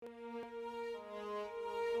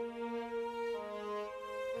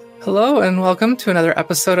Hello and welcome to another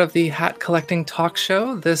episode of the Hat Collecting Talk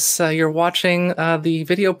Show. You're watching the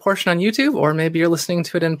video portion on YouTube, or maybe you're listening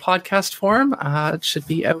to it in podcast form. It should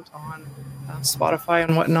be out on Spotify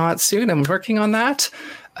and whatnot soon. I'm working on that.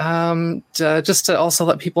 Just to also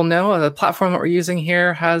let people know, the platform that we're using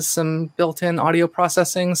here has some built-in audio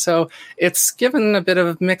processing, so it's given a bit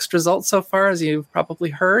of mixed results so far, as you've probably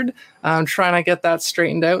heard. I'm trying to get that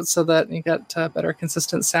straightened out so that you get better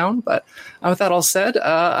consistent sound. But with that all said,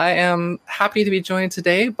 I am happy to be joined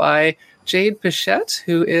today by Jade Pichette,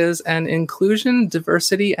 who is an inclusion,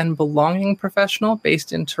 diversity, and belonging professional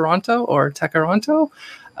based in Toronto, or Tekaronto.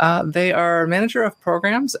 They are manager of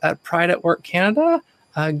programs at Pride at Work Canada,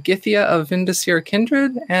 Githia of Vindasir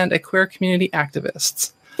Kindred, and a queer community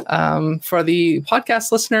activist. For the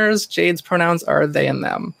podcast listeners, Jade's pronouns are they and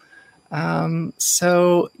them.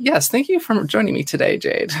 So yes, thank you for joining me today,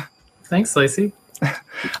 Jade. Thanks, Lacey.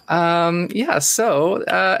 As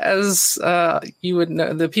you would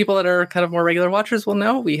know, the people that are kind of more regular watchers will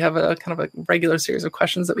know, we have a kind of a regular series of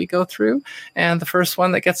questions that we go through. And the first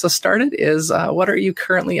one that gets us started is, what are you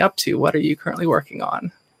currently up to? What are you currently working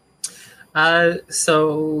on?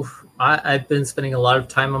 So I've been spending a lot of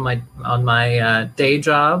time on my day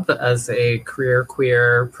job as a career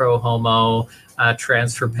queer, pro homo,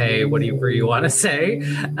 transfer pay, whatever you want to say,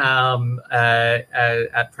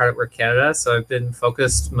 at Pride at Work Canada. So I've been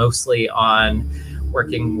focused mostly on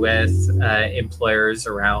working with employers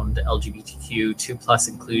around LGBTQ2+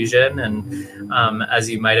 inclusion. And as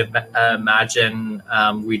you might imagine,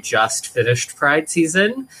 we just finished Pride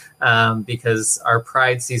season because our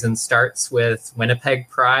Pride season starts with Winnipeg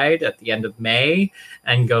Pride at the end of May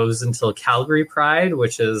and goes until Calgary Pride,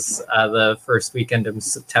 which is the first weekend of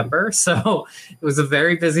September. So it was a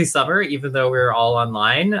very busy summer, even though we were all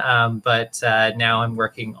online. But now I'm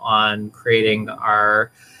working on creating our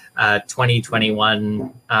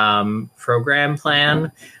 2021 program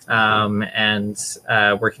plan and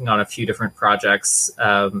working on a few different projects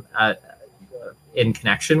in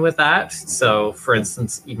connection with that. So, for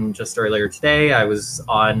instance, even just earlier today, I was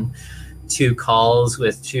on 2 calls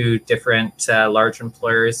with 2 different large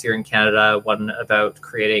employers here in Canada, one about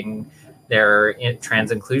creating their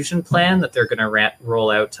trans inclusion plan that they're going to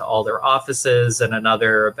roll out to all their offices, and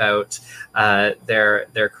another about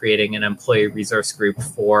they're creating an employee resource group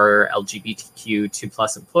for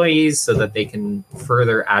LGBTQ2+ employees so that they can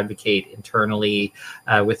further advocate internally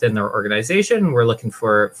within their organization. We're looking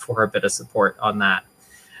for a bit of support on that.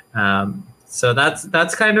 So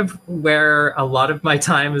that's kind of where a lot of my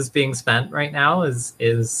time is being spent right now is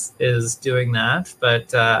doing that.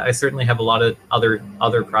 But I certainly have a lot of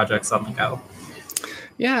other projects on the go.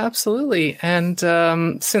 Yeah, absolutely. And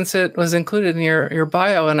since it was included in your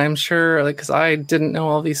bio, and I'm sure, because I didn't know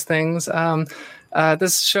all these things,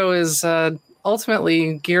 this show is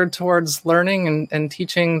ultimately geared towards learning and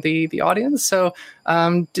teaching the audience. So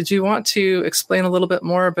did you want to explain a little bit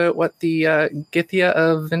more about what the Githia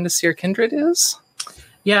of Vindasir Kindred is?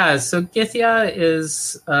 Yeah, so Githia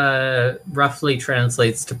is roughly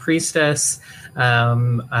translates to priestess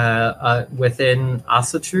within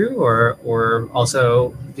Asatru, or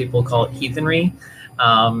also people call it heathenry.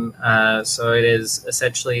 So it is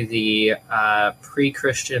essentially the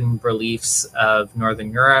pre-Christian beliefs of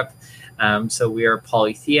Northern Europe. So we are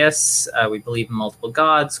polytheists. We believe in multiple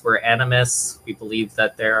gods. We're animists. We believe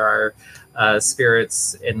that there are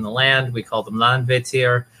spirits in the land. We call them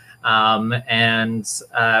Landvetir. And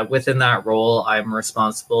within that role, I'm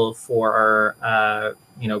responsible for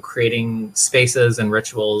creating spaces and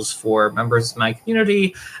rituals for members of my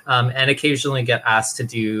community, and occasionally get asked to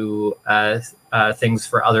do things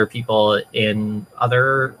for other people in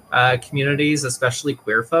other communities, especially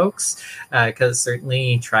queer folks, because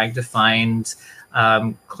certainly trying to find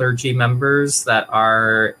clergy members that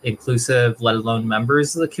are inclusive, let alone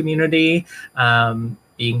members of the community,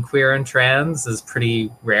 being queer and trans is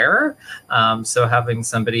pretty rare. So having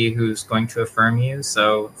somebody who's going to affirm you.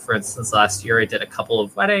 So for instance, last year I did a couple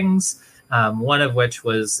of weddings, one of which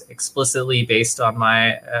was explicitly based on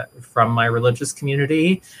from my religious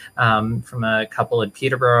community, from a couple in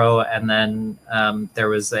Peterborough. And then there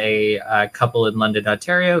was a couple in London,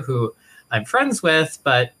 Ontario, who I'm friends with,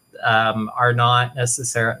 but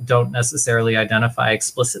don't necessarily identify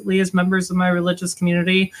explicitly as members of my religious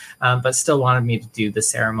community, but still wanted me to do the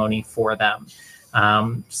ceremony for them.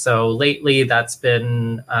 So lately that's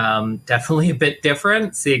been definitely a bit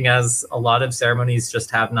different, seeing as a lot of ceremonies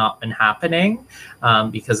just have not been happening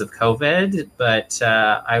because of COVID. But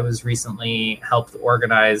I was recently helped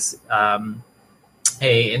organize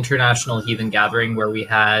a international heathen gathering where we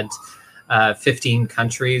had 15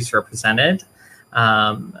 countries represented.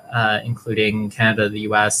 including Canada, the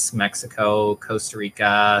US, Mexico, Costa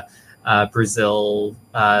Rica, Brazil,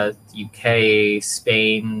 UK,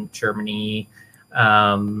 Spain, Germany,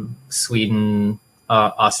 Sweden,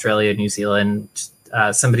 Australia, New Zealand.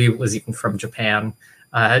 Somebody was even from Japan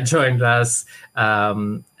had joined us,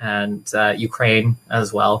 and Ukraine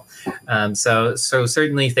as well. So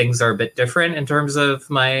certainly things are a bit different in terms of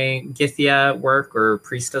my Githya work or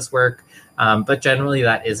priestess work, but generally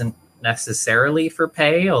that isn't necessarily for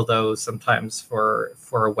pay, although sometimes for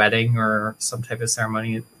a wedding or some type of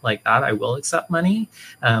ceremony like that, I will accept money.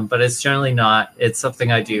 But it's generally not. It's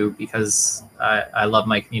something I do because I love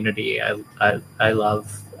my community. I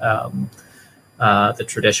love the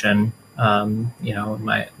tradition,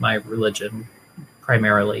 my religion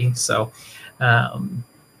primarily. So,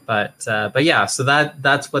 but yeah, so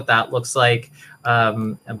that's what that looks like.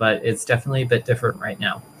 But it's definitely a bit different right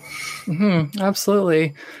now.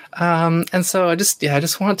 Absolutely. And so I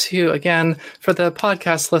just want to, again, for the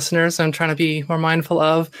podcast listeners, I'm trying to be more mindful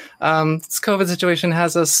of, this COVID situation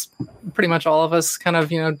has us, pretty much all of us, kind of,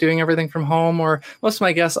 doing everything from home, or most of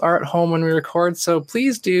my guests are at home when we record. So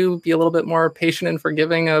please do be a little bit more patient and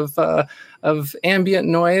forgiving of ambient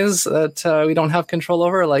noise that we don't have control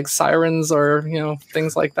over, like sirens or,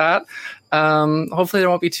 things like that. Hopefully there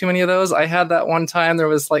won't be too many of those. I had that one time, there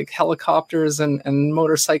was like helicopters and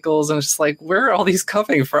motorcycles, and it's just like, where are all these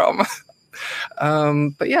coming from?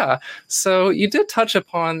 But yeah, so you did touch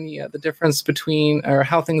upon the difference between, or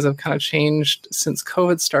how things have kind of changed since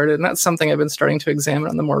COVID started. And that's something I've been starting to examine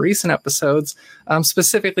on the more recent episodes,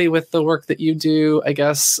 specifically with the work that you do. I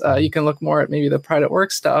guess you can look more at maybe the Pride at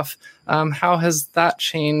Work stuff. How has that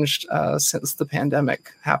changed since the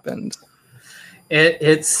pandemic happened?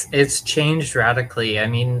 It's changed radically. I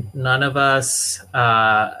mean, none of us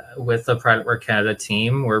with the Pride at Work Canada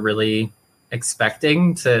team were really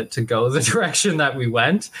expecting to go the direction that we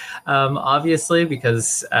went, obviously,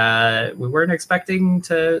 because we weren't expecting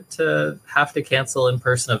to have to cancel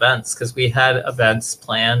in-person events, because we had events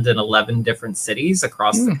planned in 11 different cities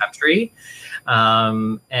across the country.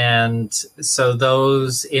 And so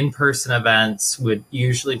those in-person events would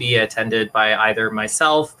usually be attended by either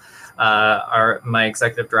myself, my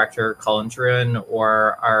executive director, Colin Drouin,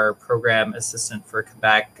 or our program assistant for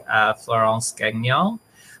Quebec, Florence Gagnon,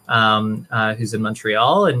 who's in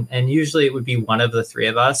Montreal. And usually it would be one of the three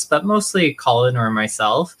of us, but mostly Colin or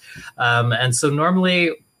myself. And so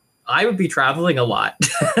normally I would be traveling a lot.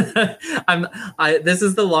 This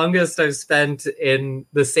is the longest I've spent in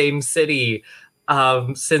the same city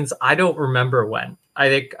since I don't remember when. I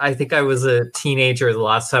think I was a teenager the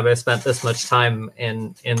last time I spent this much time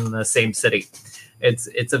in the same city.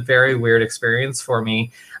 It's a very weird experience for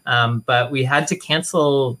me. But we had to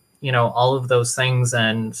cancel, all of those things,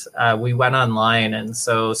 and we went online. And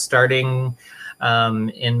so starting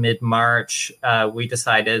in mid-March, we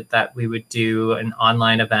decided that we would do an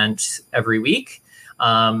online event every week.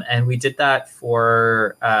 And we did that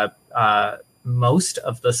for most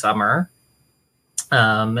of the summer.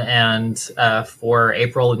 And for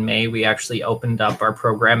April and May, we actually opened up our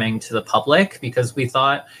programming to the public, because we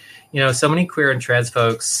thought, so many queer and trans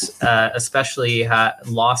folks, especially,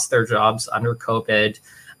 lost their jobs under COVID.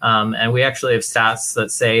 And we actually have stats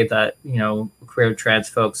that say that, queer and trans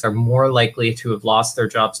folks are more likely to have lost their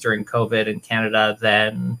jobs during COVID in Canada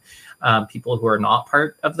than people who are not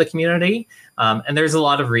part of the community. And there's a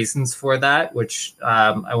lot of reasons for that, which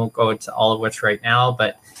I won't go into all of which right now,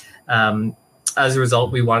 but as a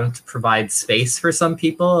result, we wanted to provide space for some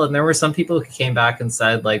people. And there were some people who came back and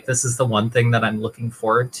said, like, this is the one thing that I'm looking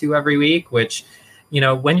forward to every week, which,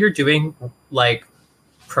 when you're doing like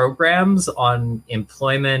programs on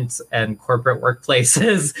employment and corporate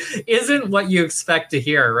workplaces isn't what you expect to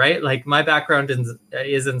hear, right? Like, my background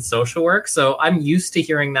is in social work. So I'm used to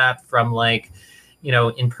hearing that from like,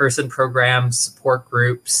 in-person programs, support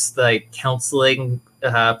groups, like counseling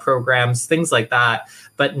programs, things like that,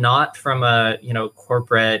 but not from a,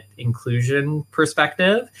 corporate inclusion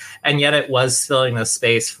perspective. And yet it was filling the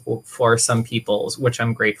space for some people, which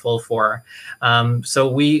I'm grateful for. So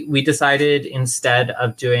we decided, instead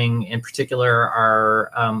of doing, in particular,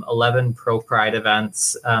 our 11 Pro Pride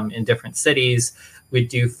events in different cities, we'd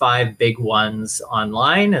do 5 big ones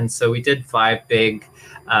online. And so we did 5 big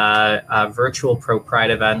virtual Pro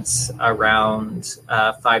Pride events around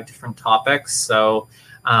 5 different topics. So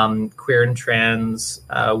queer and trans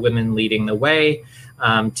women leading the way,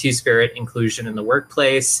 Two-Spirit inclusion in the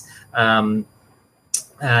workplace,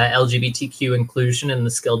 LGBTQ inclusion in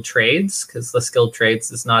the skilled trades, because the skilled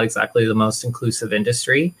trades is not exactly the most inclusive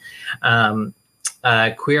industry,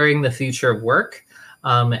 queering the future of work,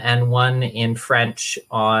 and one in French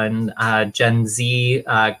on Gen Z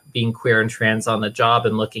being queer and trans on the job,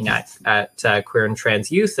 and looking at queer and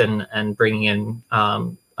trans youth, and bringing in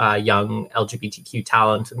young LGBTQ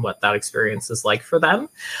talent and what that experience is like for them.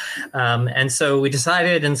 And so we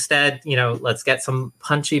decided instead, let's get some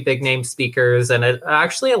punchy big name speakers. And it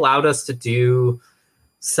actually allowed us to do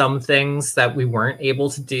some things that we weren't able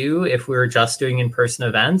to do if we were just doing in-person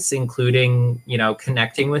events, including,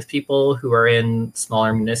 connecting with people who are in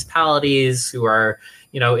smaller municipalities, who are,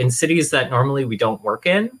 in cities that normally we don't work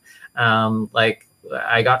in. Like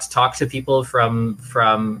I got to talk to people from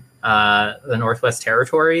the Northwest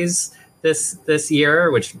Territories this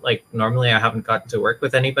year, which like normally I haven't gotten to work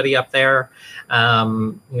with anybody up there.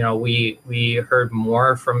 We heard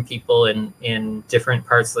more from people in different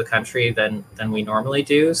parts of the country than we normally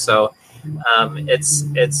do. So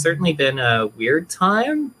it's certainly been a weird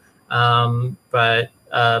time, but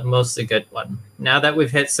mostly good one. Now that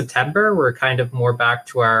we've hit September, we're kind of more back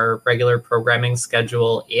to our regular programming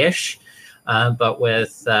schedule-ish, but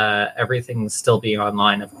with everything still being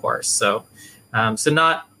online, of course. So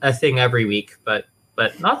not a thing every week, but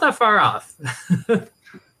not that far off.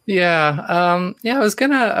 Yeah. I was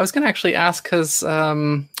gonna actually ask, because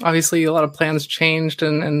obviously a lot of plans changed,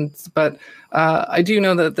 but I do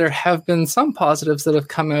know that there have been some positives that have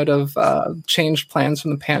come out of changed plans from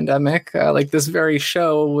the pandemic. Like this very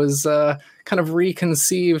show was kind of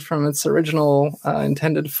reconceived from its original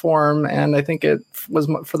intended form, and I think it was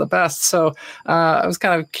for the best. So I was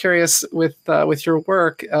kind of curious with your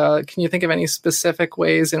work. Can you think of any specific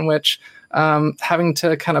ways in which having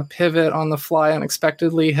to kind of pivot on the fly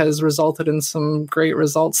unexpectedly has resulted in some great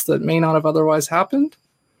results that may not have otherwise happened?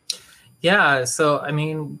 Yeah, so I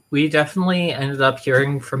mean, we definitely ended up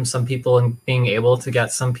hearing from some people and being able to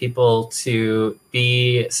get some people to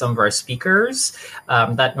be some of our speakers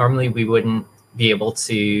that normally we wouldn't be able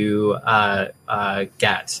to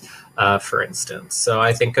get, for instance. So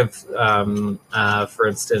I think of, for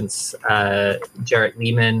instance, Jarrett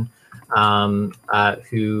Lehman,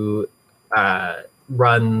 who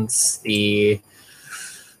runs the,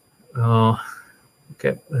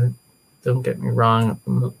 don't get me wrong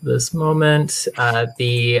at this moment,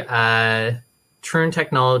 the Troon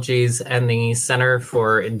Technologies and the Center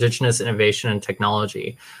for Indigenous Innovation and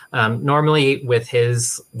Technology. Normally with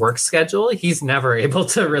his work schedule, he's never able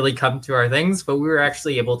to really come to our things, but we were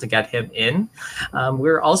actually able to get him in.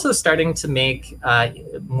 We're also starting to make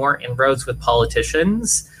more inroads with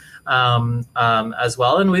politicians as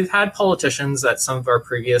well. And we've had politicians at some of our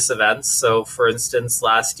previous events. So for instance,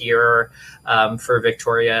 last year for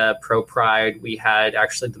Victoria Pro Pride, we had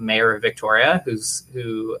actually the mayor of Victoria,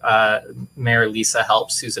 Mayor Lisa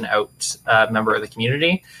Helps, who's an out member of the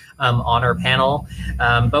community, on our panel.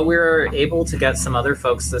 But we were able to get some other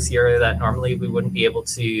folks this year that normally we wouldn't be able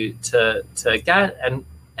to get.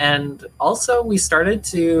 And also we started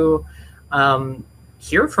to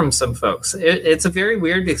hear from some folks. It's a very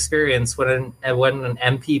weird experience when an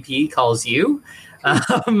MPP calls you,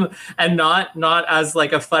 and not as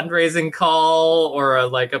like a fundraising call or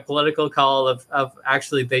like a political call of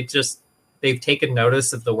actually they've taken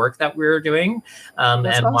notice of the work that we were doing,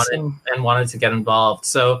 and awesome. wanted to get involved.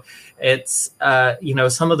 So it's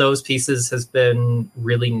some of those pieces has been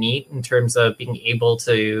really neat in terms of being able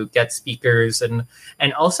to get speakers and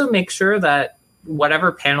also make sure that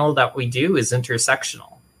whatever panel that we do is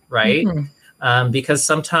intersectional, right? Mm-hmm. Because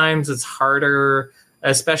sometimes it's harder,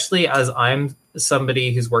 especially as I'm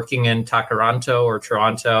somebody who's working in Takaranto or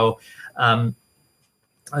Toronto,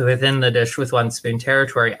 within the Dish with One Spoon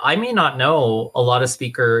territory. I may not know a lot of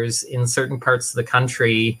speakers in certain parts of the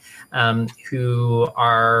country who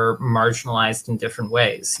are marginalized in different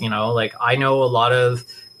ways. Like I know a lot of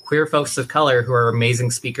queer folks of color who are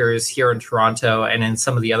amazing speakers here in Toronto and in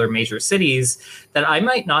some of the other major cities that I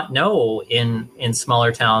might not know in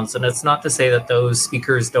smaller towns. And it's not to say that those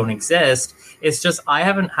speakers don't exist. It's just I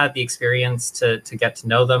haven't had the experience to get to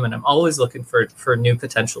know them, and I'm always looking for new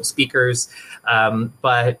potential speakers.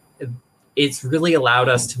 But it's really allowed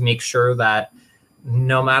us to make sure that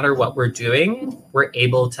no matter what we're doing, we're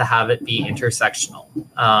able to have it be intersectional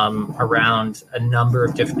around a number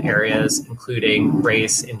of different areas, including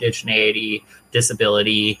race, indigeneity,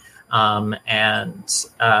 disability, and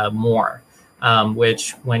more.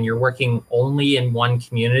 Which, when you're working only in one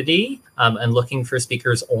community and looking for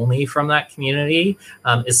speakers only from that community,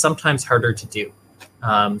 is sometimes harder to do.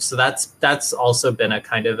 So that's also been a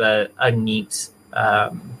kind of a neat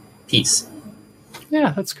piece.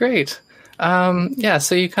 Yeah, that's great. Yeah,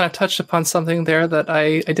 so you kind of touched upon something there that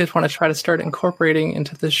I did want to try to start incorporating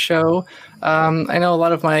into this show. I know a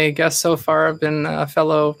lot of my guests so far have been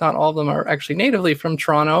fellow, not all of them are actually natively from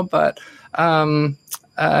Toronto, but I'm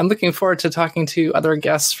looking forward to talking to other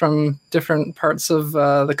guests from different parts of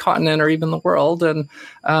the continent or even the world, and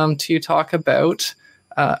to talk about.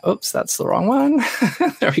 Oops, that's the wrong one.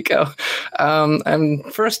 There we go.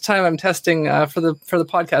 First time I'm testing for the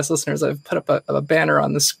podcast listeners. I've put up a banner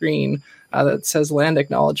on the screen that says land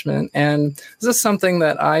acknowledgement, and this is something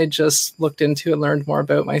that I just looked into and learned more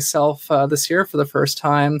about myself this year for the first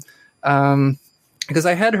time. Because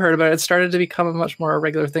I had heard about it, it started to become a much more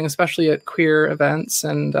regular thing, especially at queer events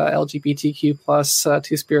and LGBTQ plus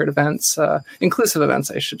Two-Spirit events, inclusive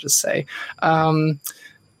events, I should just say.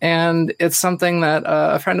 And it's something that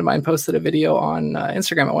a friend of mine posted a video on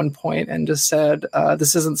Instagram at one point and just said,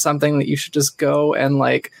 this isn't something that you should just go and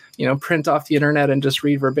print off the internet and just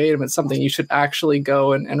read verbatim. It's something you should actually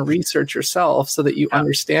go and research yourself so that you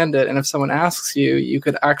understand it. And if someone asks you, you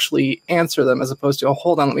could actually answer them as opposed to, oh,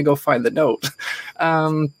 hold on, let me go find the note.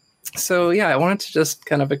 So yeah, I wanted to just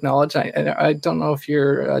kind of acknowledge, I don't know if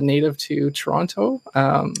you're native to Toronto.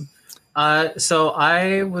 So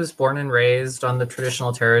I was born and raised on the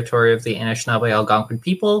traditional territory of the Anishinaabe Algonquin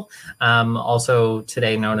people, also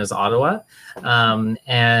today known as Ottawa.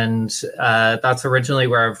 And that's originally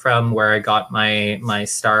where I'm from, where I got my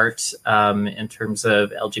start in terms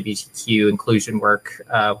of LGBTQ inclusion work,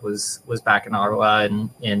 was back in Ottawa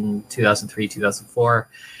in 2003, 2004.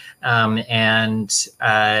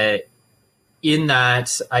 In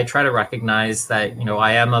that, I try to recognize that,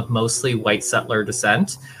 I am of mostly white settler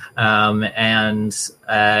descent. I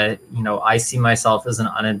see myself as an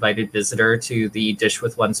uninvited visitor to the Dish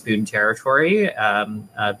with One Spoon territory,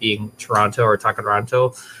 being Toronto or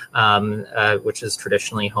Takaranto, which is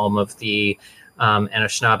traditionally home of the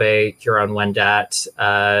Anishinaabe, Huron-Wendat,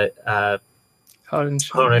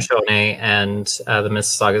 Haudenosaunee, and the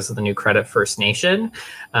Mississaugas of the New Credit First Nation,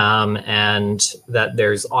 and that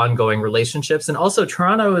there's ongoing relationships. And also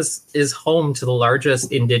Toronto is home to the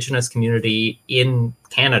largest Indigenous community in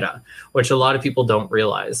Canada, which a lot of people don't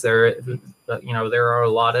realize. There are a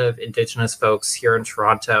lot of Indigenous folks here in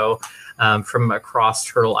Toronto from across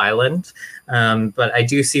Turtle Island, but I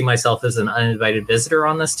do see myself as an uninvited visitor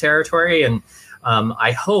on this territory, and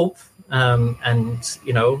I hope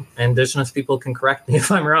Indigenous people can correct me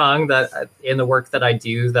if I'm wrong, that in the work that I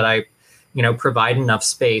do, that I, provide enough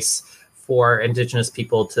space for Indigenous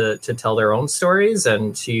people to tell their own stories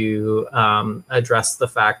and to address the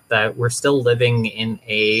fact that we're still living in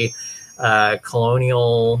a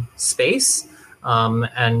colonial space.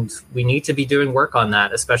 And we need to be doing work on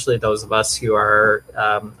that, especially those of us who are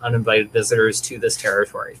uninvited visitors to this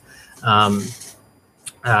territory. So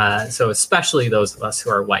especially those of us who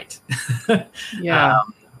are white.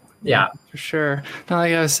 Yeah, for sure. Now,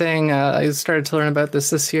 like I was saying, I started to learn about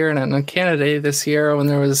this year, and in Canada Day this year, when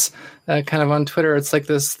there was kind of on Twitter, it's like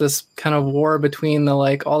this kind of war between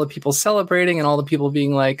all the people celebrating and all the people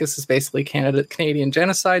being like, this is basically Canadian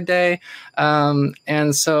Genocide Day.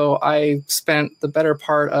 And so I spent the better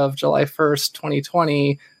part of July 1st,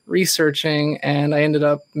 2020 researching, and I ended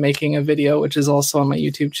up making a video, which is also on my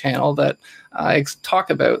YouTube channel, that I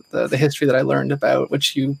talk about the history that I learned about,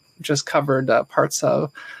 which you just covered parts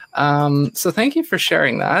of. So thank you for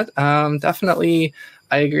sharing that. Definitely,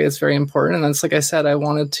 I agree, it's very important. And that's, like I said, I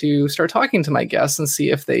wanted to start talking to my guests and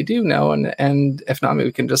see if they do know, and if not, maybe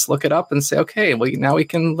we can just look it up and say, okay, well, now we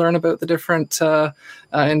can learn about the different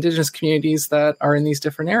Indigenous communities that are in these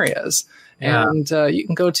different areas. Yeah. And you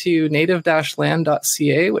can go to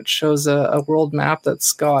native-land.ca, which shows a world map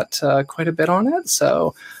that's got quite a bit on it.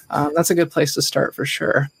 So that's a good place to start for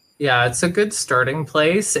sure. Yeah, it's a good starting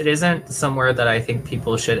place. It isn't somewhere that I think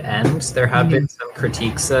people should end. There have been some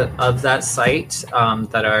critiques of that site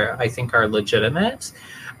that I think are legitimate.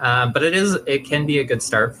 But it can be a good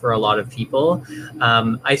start for a lot of people.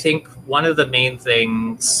 I think one of the main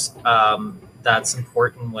things that's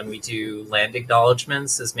important when we do land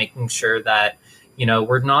acknowledgements is making sure that,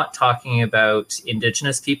 we're not talking about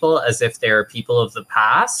Indigenous people as if they're people of the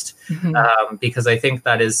past, because I think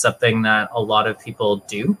that is something that a lot of people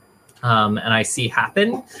do. And I see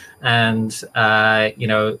happen. And,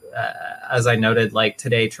 as I noted,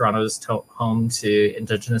 today, Toronto is home to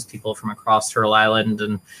Indigenous people from across Turtle Island.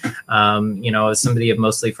 And, as somebody of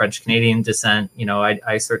mostly French Canadian descent,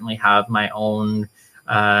 I certainly have my own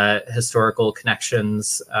historical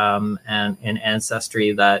connections and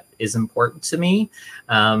ancestry that is important to me.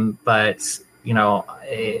 But,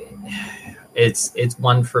 it's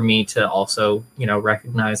one for me to also,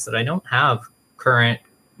 recognize that I don't have current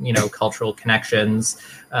cultural connections,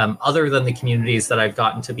 other than the communities that I've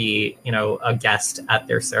gotten to be, a guest at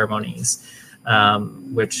their ceremonies,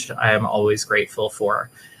 which I am always grateful for.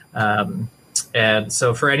 And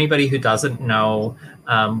so for anybody who doesn't know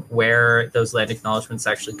where those land acknowledgements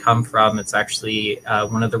actually come from, it's actually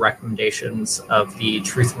one of the recommendations of the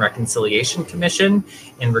Truth and Reconciliation Commission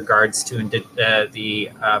in regards to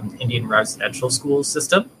the Indian residential school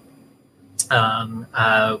system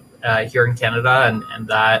here in Canada. And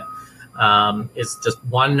that is just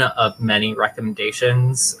one of many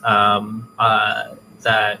recommendations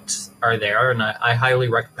that are there, and I highly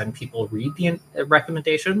recommend people read the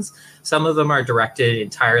recommendations. Some of them are directed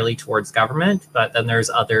entirely towards government, but then there's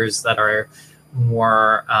others that are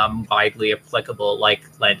more widely applicable, like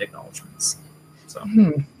land acknowledgements. So,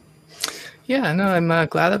 yeah, no, I'm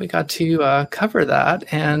glad that we got to cover that,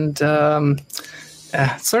 and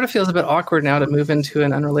it sort of feels a bit awkward now to move into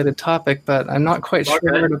an unrelated topic, but I'm not quite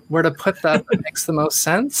sure where to put that makes the most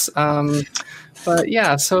sense. But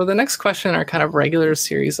yeah, so the next question in our kind of regular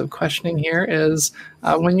series of questioning here is,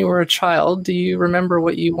 when you were a child, do you remember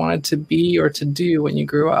what you wanted to be or to do when you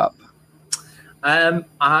grew up?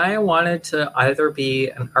 I wanted to either be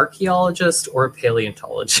an archaeologist or a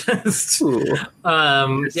paleontologist.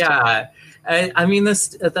 Yeah. I mean,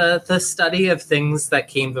 the study of things that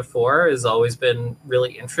came before has always been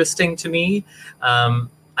really interesting to me.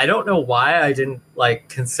 I don't know why I didn't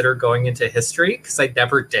consider going into history, because I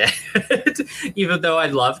never did. Even though I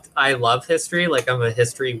love history. I'm a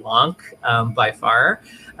history wonk by far,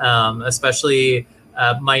 especially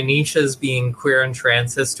my niches being queer and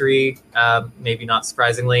trans history, maybe not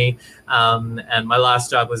surprisingly. And my last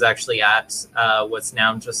job was actually at what's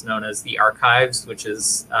now just known as the Archives, which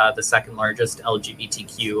is the second largest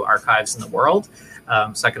LGBTQ archives in the world,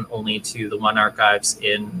 second only to the One Archives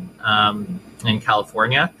in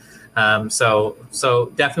California.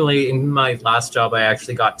 So definitely in my last job, I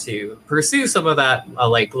actually got to pursue some of that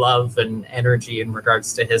love and energy in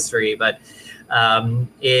regards to history, but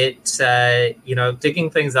digging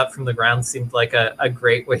things up from the ground seemed like a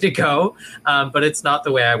great way to go, but it's not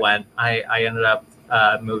the way I went. I ended up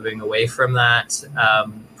moving away from that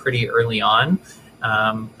pretty early on,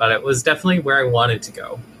 but it was definitely where I wanted to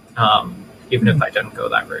go, even if I didn't go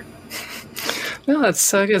that route. No, that's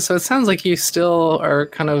so good. So it sounds like you still are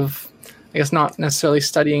kind of, I guess, not necessarily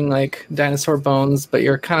studying dinosaur bones, but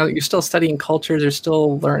you're still studying cultures. You're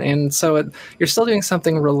still learning. So you're still doing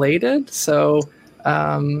something related. So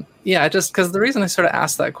just because the reason I sort of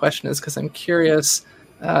asked that question is because I'm curious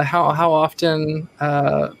how often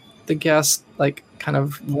the guest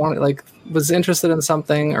was interested in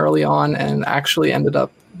something early on and actually ended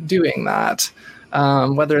up doing that.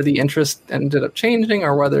 Whether the interest ended up changing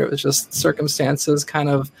or whether it was just circumstances kind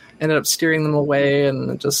of ended up steering them away, and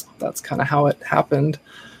that's kind of how it happened.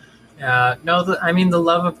 The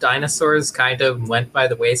love of dinosaurs kind of went by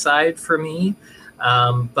the wayside for me.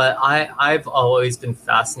 But I've always been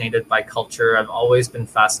fascinated by culture. I've always been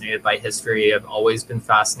fascinated by history. I've always been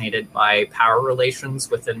fascinated by power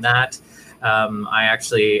relations within that.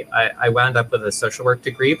 I wound up with a social work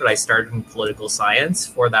degree, but I started in political science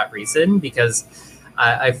for that reason, because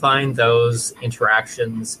I find those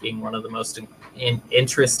interactions being one of the most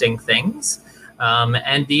interesting things.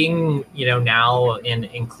 And being, now in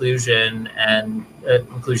inclusion,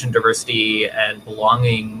 diversity, and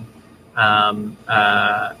belonging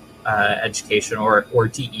education, or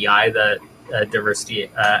DEI, the diversity,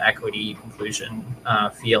 equity, inclusion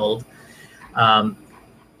field.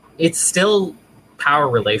 It's still power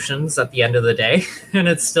relations at the end of the day, and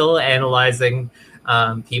it's still analyzing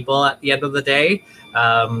people at the end of the day,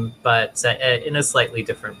 but in a slightly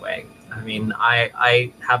different way. I mean,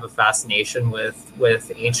 I have a fascination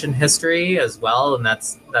with ancient history as well, and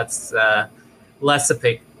that's less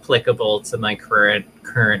applicable to my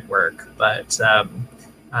current work. But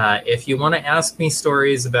if you want to ask me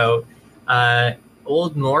stories about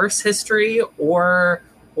Old Norse history or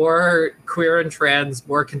queer and trans,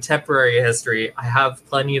 more contemporary history, I have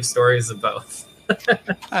plenty of stories of both.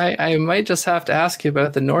 I might just have to ask you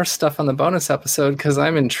about the Norse stuff on the bonus episode, because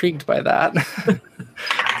I'm intrigued by that.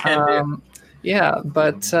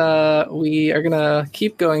 But we are going to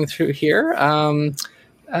keep going through here.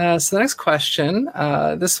 So the next question,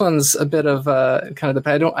 this one's a bit of kind of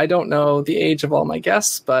I don't know the age of all my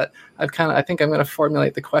guests, but I think I'm going to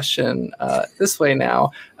formulate the question this way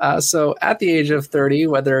now. So at the age of 30,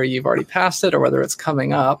 whether you've already passed it or whether it's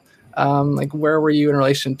coming up, where were you in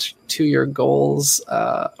relation to your goals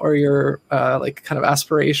or your kind of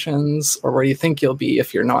aspirations, or where do you think you'll be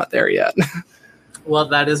if you're not there yet? Well,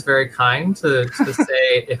 that is very kind to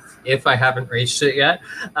say if I haven't reached it yet.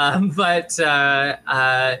 But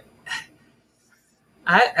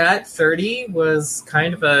at 30 was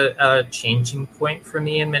kind of a changing point for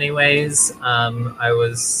me in many ways. I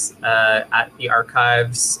was at the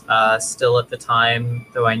archives still at the time,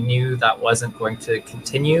 though I knew that wasn't going to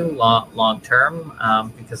continue long term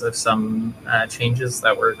because of some changes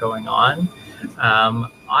that were going on.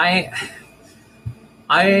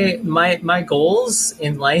 My goals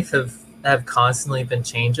in life have constantly been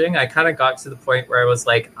changing. I kind of got to the point where I was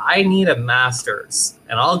like, I need a master's,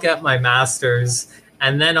 and I'll get my master's,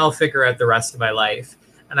 and then I'll figure out the rest of my life.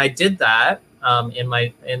 And I did that in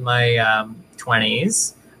my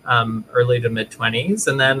 20s, early to mid 20s,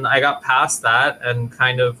 and then I got past that and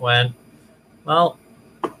kind of went, well,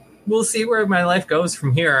 we'll see where my life goes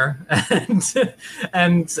from here.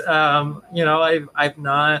 and I've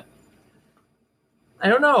not. I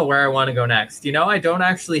don't know where I want to go next. I don't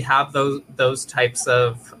actually have those types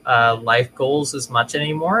of life goals as much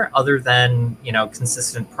anymore, other than,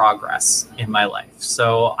 consistent progress in my life.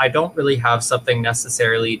 So I don't really have something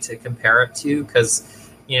necessarily to compare it to because,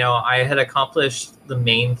 I had accomplished the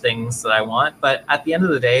main things that I want. But at the end of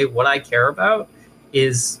the day, what I care about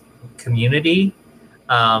is community,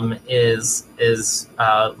 is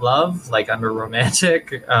love. Like, I'm a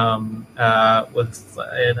romantic, in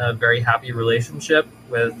a very happy relationship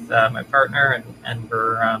with my partner, and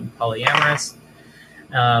we're polyamorous.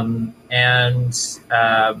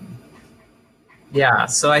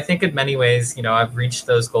 So I think in many ways, I've reached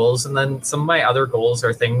those goals, and then some of my other goals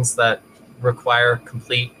are things that require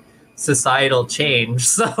complete societal change.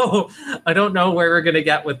 So I don't know where we're going to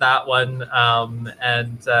get with that one.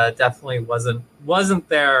 And definitely wasn't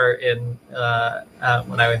there in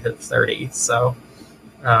when I hit 30. So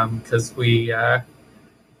because we're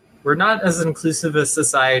not as inclusive a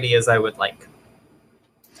society as I would like.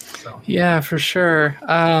 So. Yeah, for sure.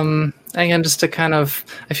 Again, just to kind of,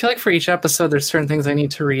 I feel like for each episode, there's certain things I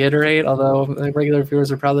need to reiterate, although the regular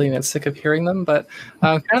viewers are probably going to get sick of hearing them. But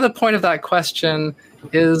kind of the point of that question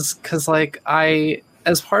is because,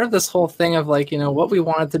 as part of this whole thing of what we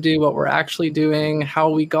wanted to do, what we're actually doing, how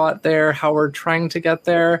we got there, how we're trying to get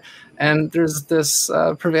there. And there's this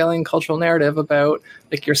prevailing cultural narrative about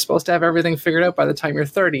you're supposed to have everything figured out by the time you're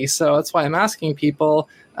 30. So that's why I'm asking people.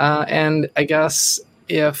 And I guess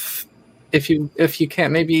if you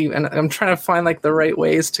can't, maybe, and I'm trying to find the right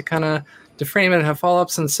ways to kind of to frame it and have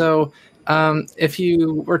follow-ups. And so if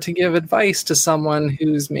you were to give advice to someone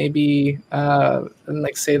who's maybe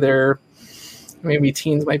say they're maybe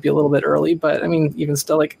teens, might be a little bit early, but I mean, even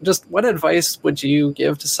still, just what advice would you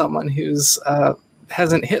give to someone who's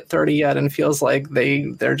hasn't hit 30 yet and feels like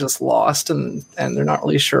they're just lost and they're not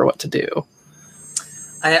really sure what to do?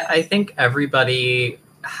 I think everybody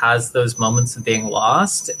has those moments of being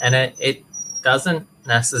lost, and it doesn't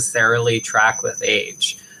necessarily track with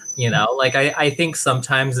age. I think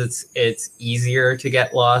sometimes it's easier to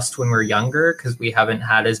get lost when we're younger because we haven't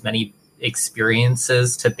had as many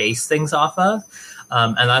experiences to base things off of.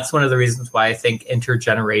 And that's one of the reasons why I think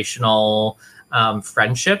intergenerational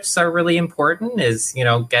friendships are really important is,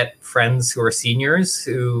 get friends who are seniors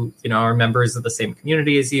who, are members of the same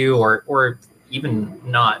community as you, or even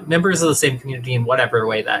not members of the same community in whatever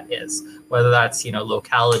way that is, whether that's,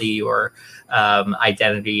 locality or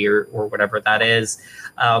identity or whatever that is.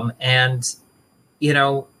 And,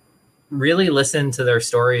 really listen to their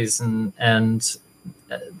stories and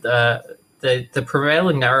the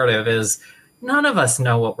prevailing narrative is none of us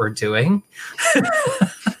know what we're doing.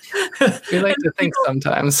 We like to think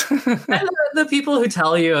sometimes. And the people who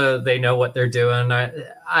tell you they know what they're doing,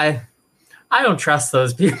 I don't trust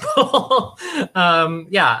those people. I'm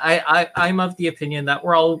of the opinion that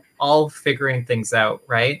we're all figuring things out,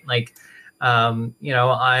 right? I'm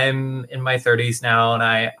in my 30s now, and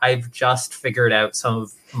I've just figured out some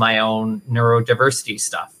of my own neurodiversity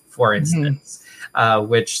stuff, for instance,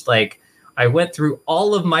 which I went through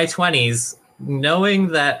all of my 20s knowing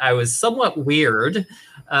that I was somewhat weird,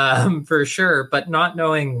 for sure, but not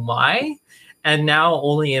knowing why. And now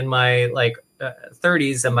only in my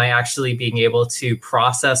 30s am I actually being able to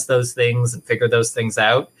process those things and figure those things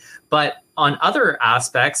out. But on other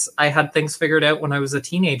aspects, I had things figured out when I was a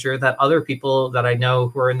teenager that other people that I know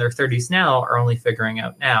who are in their 30s now are only figuring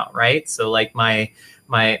out now, right? So my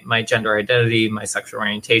gender identity, my sexual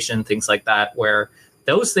orientation, things like that, where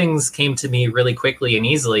those things came to me really quickly and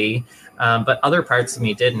easily, but other parts of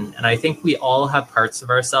me didn't. And I think we all have parts of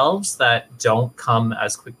ourselves that don't come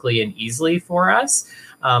as quickly and easily for us.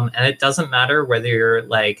 And it doesn't matter whether you're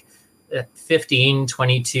 15,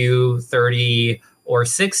 22, 30, or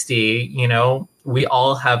 60, we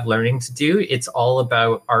all have learning to do. It's all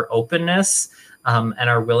about our openness and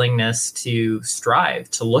our willingness to strive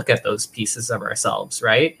to look at those pieces of ourselves,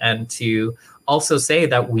 right? And to also say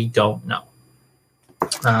that we don't know.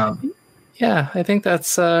 Yeah, I think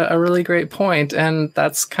that's a really great point. And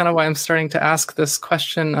that's kind of why I'm starting to ask this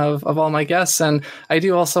question of all my guests. And I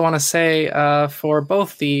do also want to say for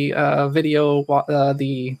both the video,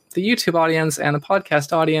 the YouTube audience and the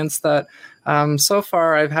podcast audience that so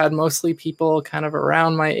far I've had mostly people kind of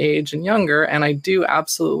around my age and younger. And I do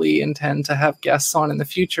absolutely intend to have guests on in the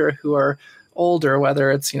future who are older,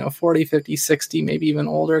 whether it's 40, 50, 60, maybe even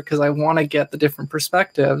older, because I want to get the different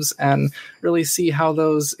perspectives and really see how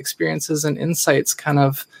those experiences and insights kind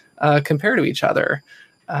of compare to each other.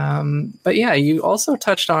 But yeah, you also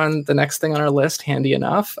touched on the next thing on our list, handy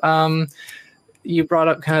enough. You brought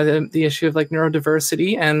up kind of the issue of like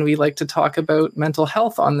neurodiversity, and we like to talk about mental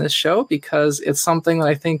health on this show because it's something that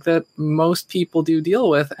I think that most people do deal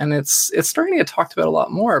with, and it's starting to get talked about a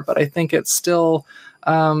lot more, but I think it's still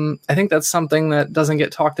I think that's something that doesn't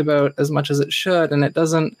get talked about as much as it should, and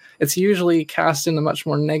it's usually cast in a much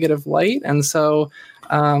more negative light. And so,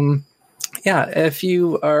 if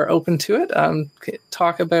you are open to it,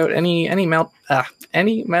 talk about any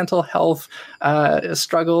mental health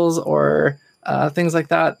struggles or things like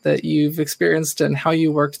that you've experienced and how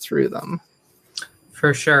you worked through them.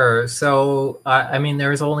 For sure. So, I mean,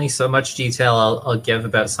 there's only so much detail I'll give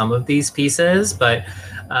about some of these pieces, but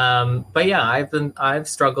yeah, I've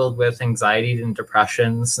struggled with anxiety and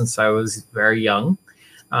depression since I was very young,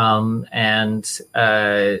 and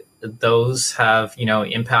those have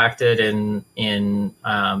impacted in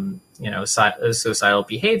suicidal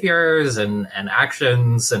behaviors and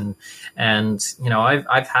actions, and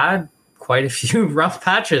I've had quite a few rough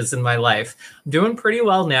patches in my life. I'm doing pretty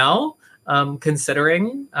well now.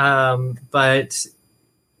 Considering, but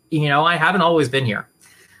I haven't always been here.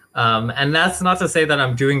 And that's not to say that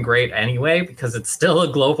I'm doing great anyway, because it's still a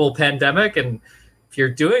global pandemic. And if you're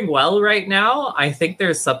doing well right now, I think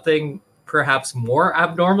there's something perhaps more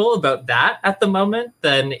abnormal about that at the moment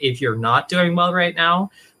than if you're not doing well right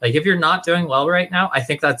now. Like if you're not doing well right now, I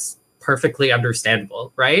think that's perfectly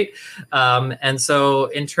understandable, right? And so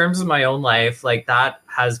in terms of my own life, like that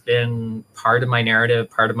has been part of my narrative,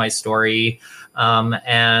 part of my story.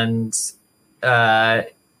 It's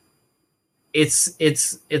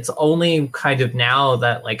only kind of now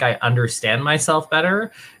that like I understand myself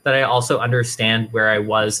better, that I also understand where I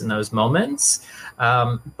was in those moments.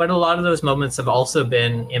 But a lot of those moments have also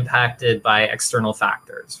been impacted by external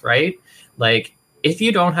factors, right? Like if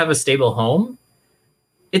you don't have a stable home,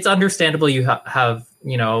 it's understandable you have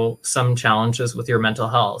some challenges with your mental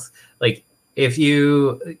health. Like if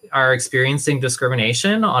you are experiencing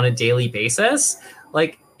discrimination on a daily basis,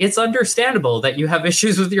 like it's understandable that you have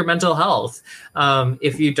issues with your mental health.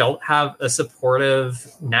 If you don't have a supportive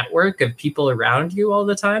network of people around you all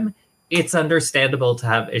the time, it's understandable to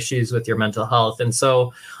have issues with your mental health. And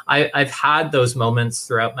so I've had those moments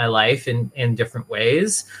throughout my life in different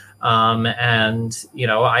ways. I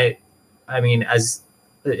mean, as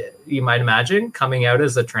you might imagine, coming out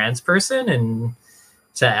as a trans person and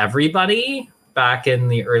to everybody back in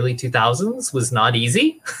the early 2000s was not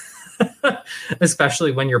easy,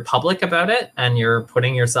 especially when you're public about it and you're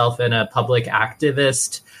putting yourself in a public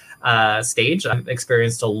activist stage. I've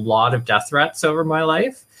experienced a lot of death threats over my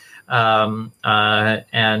life. And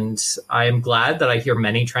I am glad that I hear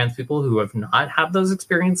many trans people who have not had those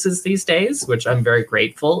experiences these days, which I'm very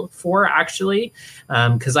grateful for, actually,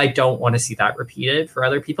 because I don't want to see that repeated for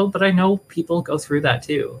other people. But I know people go through that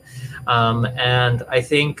too. And I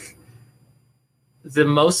think the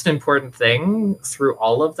most important thing through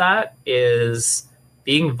all of that is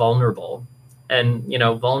being vulnerable. And,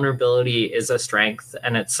 vulnerability is a strength,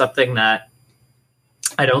 and it's something that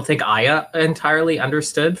I don't think I entirely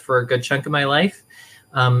understood for a good chunk of my life.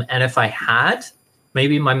 And if I had,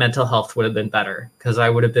 maybe my mental health would have been better because I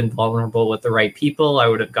would have been vulnerable with the right people. I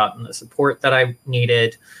would have gotten the support that I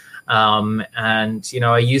needed.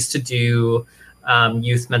 I used to do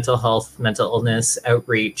youth mental health, mental illness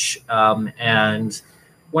outreach. And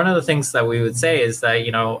one of the things that we would say is that,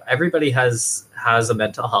 everybody has a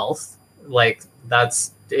mental health. Like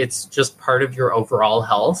it's just part of your overall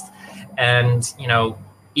health. And,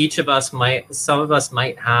 some of us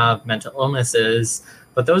might have mental illnesses,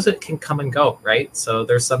 but those that can come and go, right? So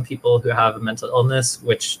there's some people who have a mental illness,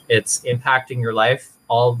 which it's impacting your life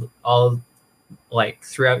all like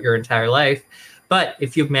throughout your entire life. But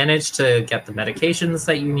if you've managed to get the medications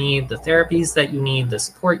that you need, the therapies that you need, the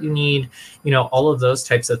support you need, all of those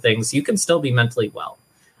types of things, you can still be mentally well.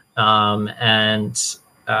 So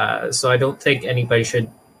I don't think anybody should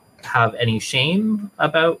have any shame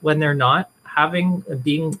about when they're not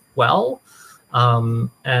being well.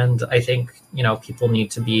 And I think, people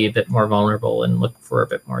need to be a bit more vulnerable and look for a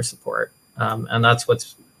bit more support. And that's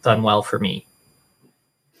what's done well for me.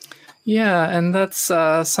 Yeah, and that's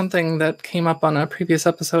something that came up on a previous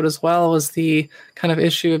episode as well, was the kind of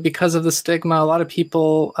issue because of the stigma. A lot of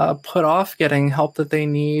people put off getting help that they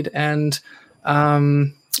need. And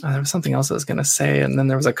there was something else I was going to say, and then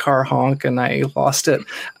there was a car honk and I lost it.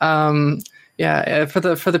 For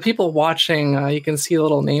the people watching, you can see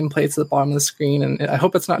little nameplates at the bottom of the screen, and I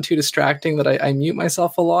hope it's not too distracting that I mute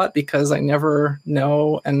myself a lot, because I never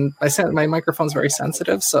know, and my microphone's very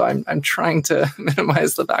sensitive, so I'm trying to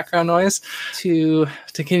minimize the background noise to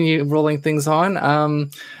continue rolling things on.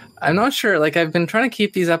 I'm not sure. Like, I've been trying to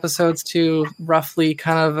keep these episodes to roughly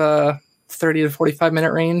kind of a 30 to 45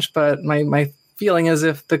 minute range, but my feeling is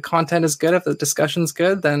if the content is good, if the discussion's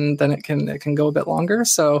good, then it can go a bit longer.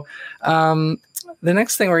 So the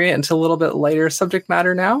next thing, we're getting into a little bit lighter subject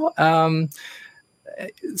matter now.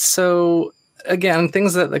 So again,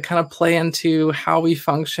 things that kind of play into how we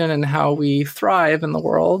function and how we thrive in the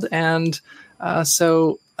world. And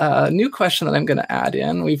so a new question that I'm going to add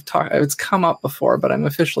in, it's come up before, but I'm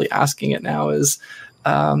officially asking it now, is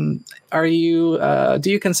do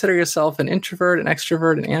you consider yourself an introvert, an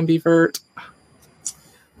extrovert, an ambivert?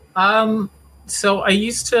 So I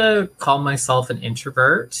used to call myself an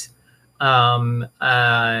introvert,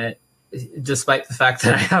 despite the fact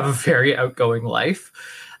that I have a very outgoing life.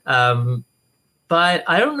 But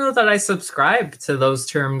I don't know that I subscribe to those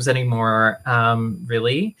terms anymore,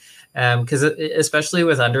 really, because especially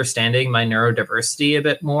with understanding my neurodiversity a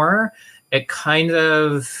bit more, it kind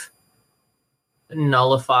of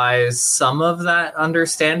nullifies some of that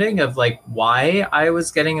understanding of like why I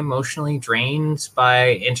was getting emotionally drained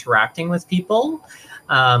by interacting with people.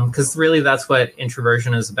 Because really that's what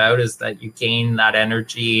introversion is about, is that you gain that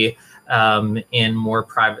energy in more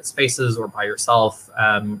private spaces or by yourself,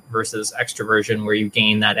 versus extroversion, where you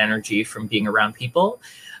gain that energy from being around people.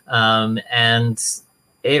 And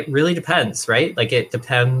it really depends, right? Like, it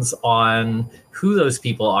depends on who those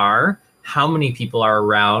people are, how many people are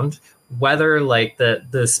around, whether like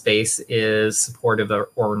the space is supportive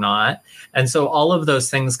or not. And so all of those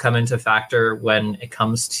things come into factor when it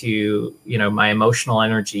comes to, my emotional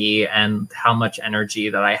energy and how much energy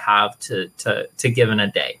that I have to give in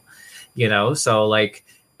a day, so like,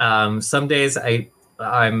 some days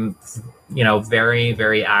I'm, very,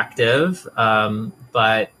 very active.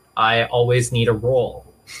 But I always need a role.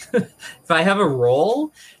 If I have a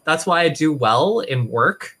role, that's why I do well in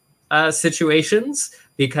work situations,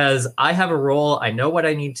 because I have a role, I know what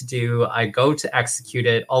I need to do, I go to execute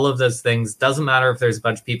it, all of those things. Doesn't matter if there's a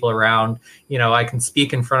bunch of people around, I can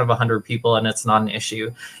speak in front of 100 people and it's not an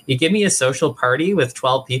issue. You give me a social party with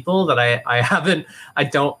 12 people that I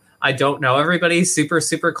don't know everybody super,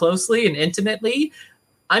 super closely and intimately,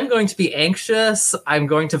 I'm going to be anxious. I'm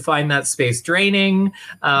going to find that space draining.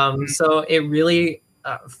 So it really,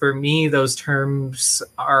 for me, those terms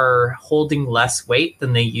are holding less weight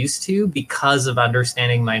than they used to, because of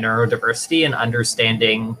understanding my neurodiversity and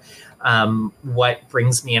understanding what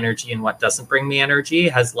brings me energy and what doesn't bring me energy.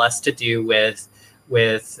 It has less to do with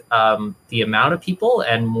the amount of people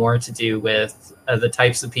and more to do with the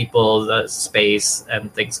types of people, the space,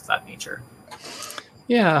 and things of that nature.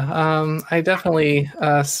 Yeah, I definitely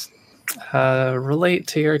relate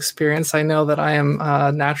to your experience. I know that I am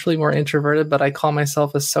naturally more introverted, but I call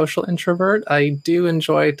myself a social introvert. I do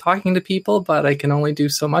enjoy talking to people, but I can only do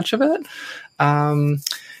so much of it.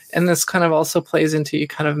 And this kind of also plays into, you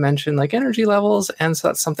kind of mentioned like energy levels. And so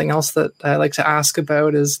that's something else that I like to ask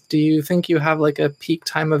about is, do you think you have like a peak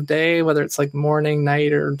time of day, whether it's like morning,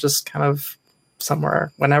 night, or just kind of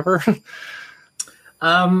somewhere, whenever?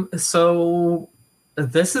 So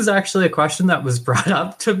this is actually a question that was brought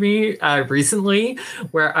up to me recently,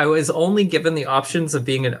 where I was only given the options of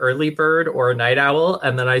being an early bird or a night owl.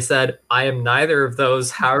 And then I said, I am neither of those.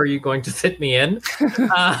 How are you going to fit me in?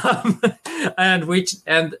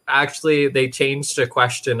 And actually they changed a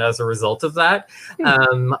question as a result of that.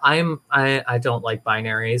 I don't like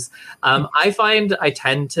binaries. I find I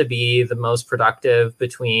tend to be the most productive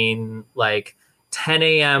between like 10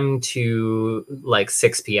 a.m. to like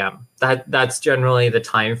 6 p.m. That's generally the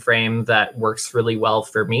time frame that works really well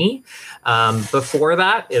for me. Before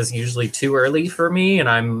that is usually too early for me, and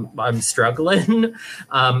I'm struggling.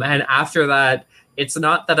 And after that, it's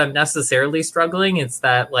not that I'm necessarily struggling. It's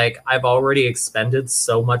that like I've already expended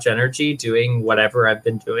so much energy doing whatever I've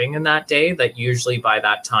been doing in that day that usually by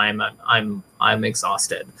that time I'm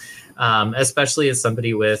exhausted. Especially as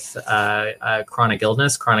somebody with chronic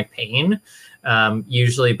illness, chronic pain.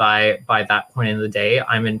 Usually by that point in the day,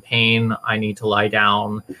 I'm in pain. I need to lie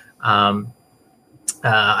down.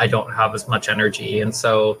 I don't have as much energy. And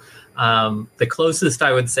so the closest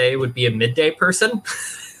I would say would be a midday person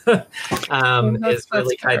is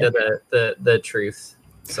really kind of the truth.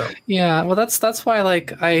 So yeah, well, that's why,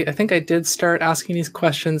 like, I think I did start asking these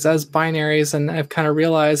questions as binaries, and I've kind of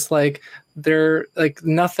realized, like, they're like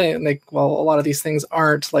nothing, like, well, a lot of these things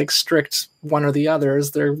aren't like strict one or the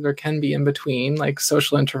others. There can be in between, like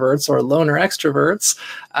social introverts or loner extroverts.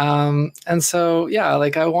 And so, yeah,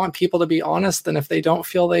 like, I want people to be honest, and if they don't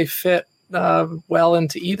feel they fit well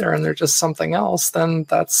into either and they're just something else, then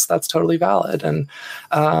that's totally valid. And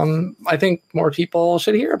I think more people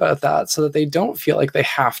should hear about that so that they don't feel like they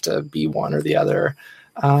have to be one or the other.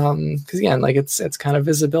 Because again, like, it's kind of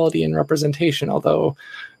visibility and representation, although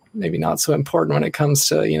maybe not so important when it comes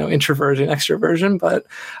to, you know, introversion, extroversion. But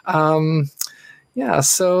yeah,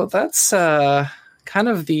 so that's kind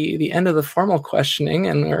of the end of the formal questioning,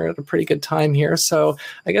 and we're at a pretty good time here. So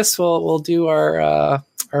I guess we'll do our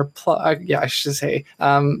plug. Yeah, I should say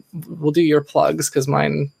we'll do your plugs, because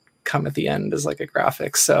mine come at the end as like a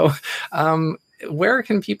graphic. So where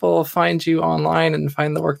can people find you online and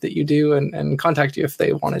find the work that you do, and contact you if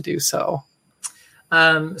they want to do so?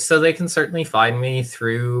 So they can certainly find me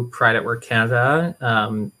through Pride at Work Canada,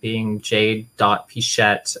 being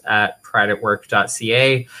jade.pichette at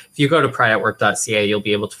prideatwork.ca. If you go to prideatwork.ca, you'll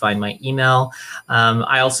be able to find my email.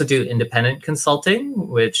 I also do independent consulting,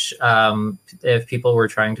 which if people were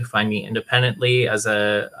trying to find me independently as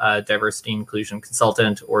a diversity inclusion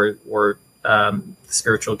consultant or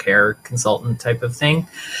spiritual care consultant type of thing,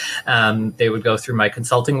 they would go through my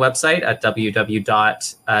consulting website at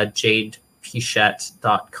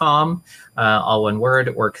www.jadepichette.com, all one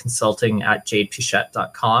word, or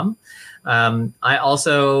consulting@jadepichette.com. I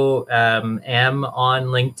also am on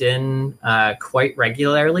LinkedIn quite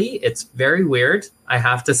regularly. It's very weird, I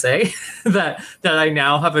have to say, that I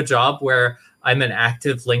now have a job where I'm an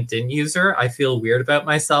active LinkedIn user. I feel weird about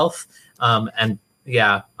myself. And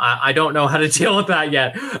yeah, I don't know how to deal with that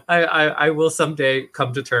yet. I will someday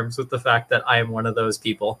come to terms with the fact that I am one of those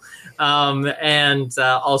people. And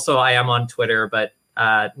also I am on Twitter, but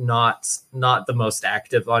not the most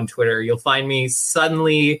active on Twitter. You'll find me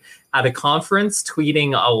suddenly at a conference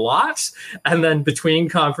tweeting a lot, and then between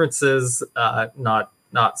conferences, not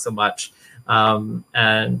so much.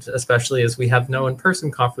 And especially as we have no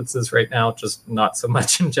in-person conferences right now, just not so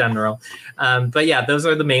much in general. But yeah, those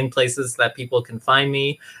are the main places that people can find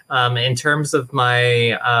me. In terms of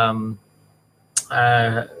my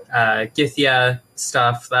Githya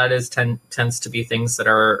stuff, that tends to be things that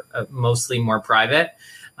are mostly more private.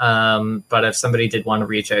 But if somebody did want to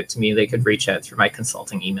reach out to me, they could reach out through my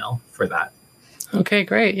consulting email for that. Okay,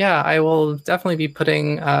 great. Yeah, I will definitely be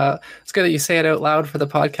putting, it's good that you say it out loud for the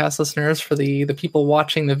podcast listeners, for the people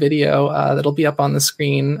watching the video, that'll be up on the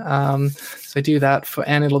screen. So I do that,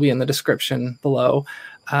 and it'll be in the description below.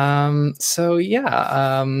 So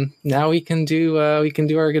yeah, now we can do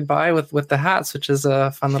our goodbye with the hats, which is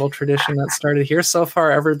a fun little tradition that started here. So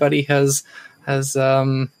far, everybody has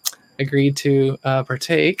agreed to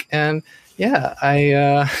partake, and yeah,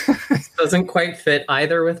 I doesn't quite fit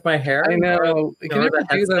either with my hair. I know. You can never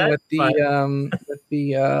do them with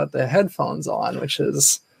the headphones on, which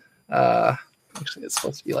is actually it's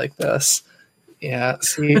supposed to be like this. Yeah,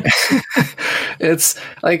 see, it's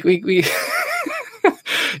like we you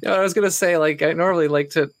know, I was gonna say, like, I normally like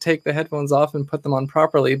to take the headphones off and put them on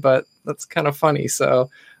properly, but that's kind of funny. So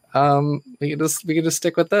we can just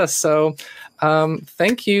stick with this. So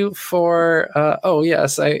thank you for oh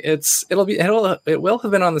yes, it will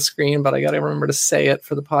have been on the screen, but I got to remember to say it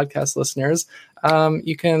for the podcast listeners.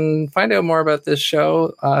 You can find out more about this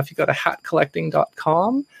show if you go to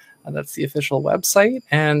hatcollecting.com. That's the official website,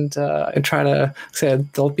 and I try to say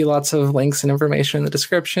there'll be lots of links and information in the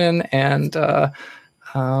description. And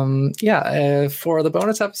for the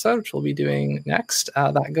bonus episode, which we'll be doing next,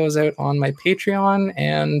 that goes out on my Patreon,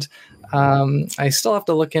 and I still have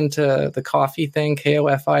to look into the coffee thing,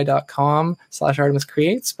 kofi.com/Artemis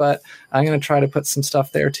Creates, but I'm going to try to put some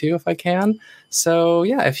stuff there too if I can. So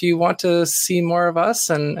yeah, if you want to see more of us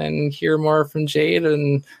and hear more from Jade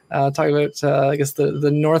and talk about, I guess, the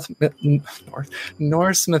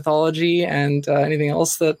Norse mythology and anything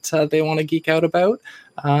else that they want to geek out about,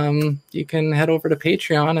 you can head over to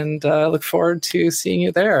Patreon, and look forward to seeing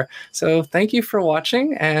you there. So thank you for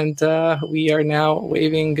watching, and we are now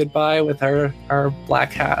waving goodbye with our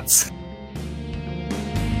black hats.